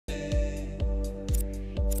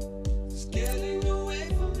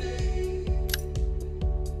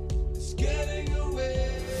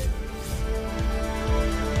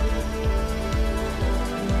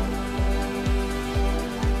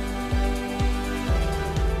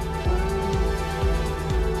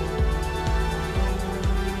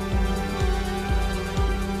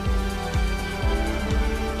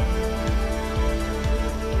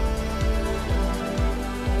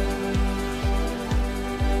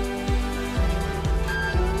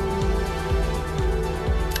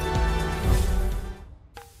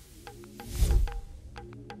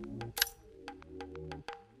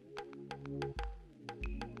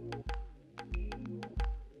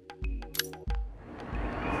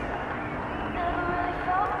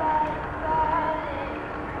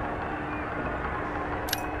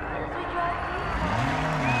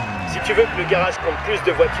tu veux que le garage compte plus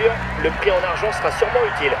de voitures, le prix en argent sera sûrement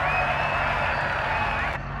utile.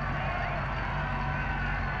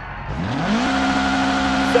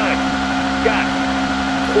 Cinq, 4,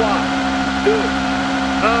 3, 2,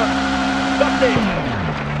 1, partez.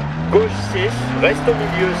 Gauche 6, reste au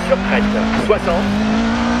milieu sur crête, 60.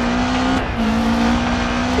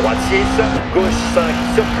 Droite 6, gauche 5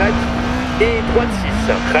 sur crête et droite 6.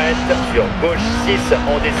 Crête sur gauche 6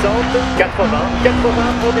 en descente, 80, 80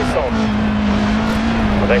 en descente.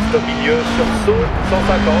 Reste au milieu sur saut,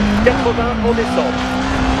 150, 80 en descente.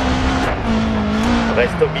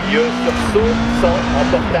 Reste au milieu sur saut, 100 en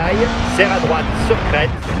portail. Serre à droite sur crête,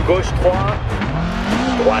 gauche 3,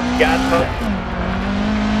 droite 4.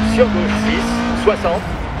 Sur gauche 6, 60.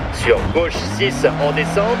 Sur gauche 6 en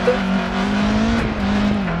descente.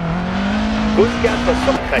 Gauche 4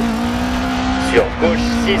 sur crête. Sur gauche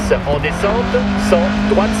 6 en descente, 100,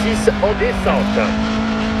 droite 6 en descente.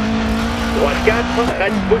 Droite 4,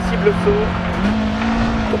 crête possible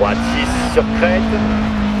saut. Droite 6 sur crête.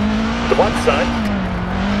 Droite 5.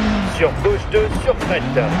 Sur gauche 2 sur crête.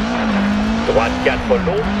 Droite 4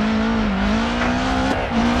 long.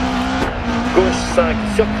 Gauche 5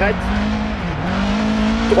 sur crête.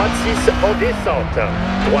 Droite 6 en descente.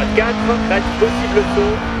 Droite 4, crête possible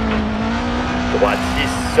saut. Droite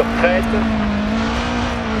 6 sur crête.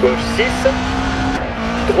 Gauche 6.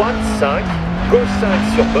 Droite 5. Gauche 5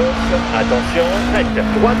 sur bosse. Attention, crête.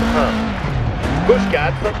 Droite 1. Gauche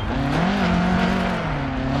 4.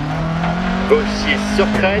 Gauche 6 sur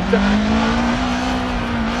crête.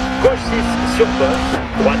 Gauche 6 sur bosse.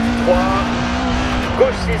 Droite 3.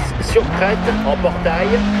 Gauche 6 sur crête en portail.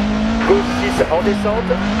 Gauche 6 en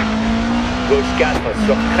descente. Gauche 4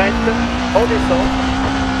 sur crête en descente.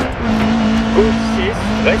 Gauche 6,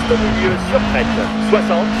 reste au milieu sur crête.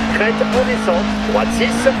 60, crête en descente. Droite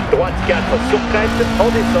 6, droite 4 sur crête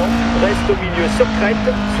en descente. Reste au milieu sur crête.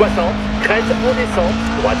 60, crête en descente.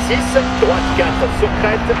 Droite 6, droite 4 sur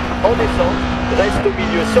crête en descente. Reste au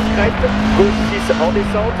milieu sur crête. Gauche 6 en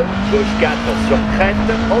descente. Gauche 4 sur crête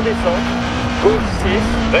en descente. Gauche 6,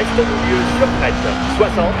 reste au milieu sur crête.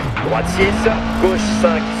 60, droite 6, gauche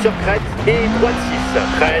 5 sur crête et droite 6.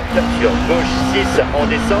 Crête sur gauche 6 en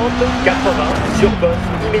descente, 80 sur bosse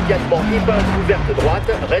immédiatement épingle ouverte droite,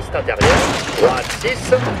 reste intérieur, droite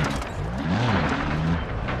 6.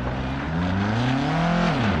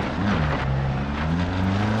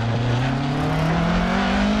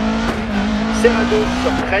 Serre à gauche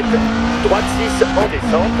sur crête, droite 6 en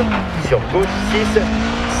descente, sur gauche 6,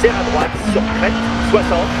 serre à droite sur crête, 60,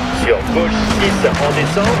 sur gauche 6 en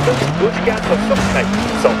descente, gauche 4 sur crête,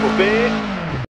 sans couper.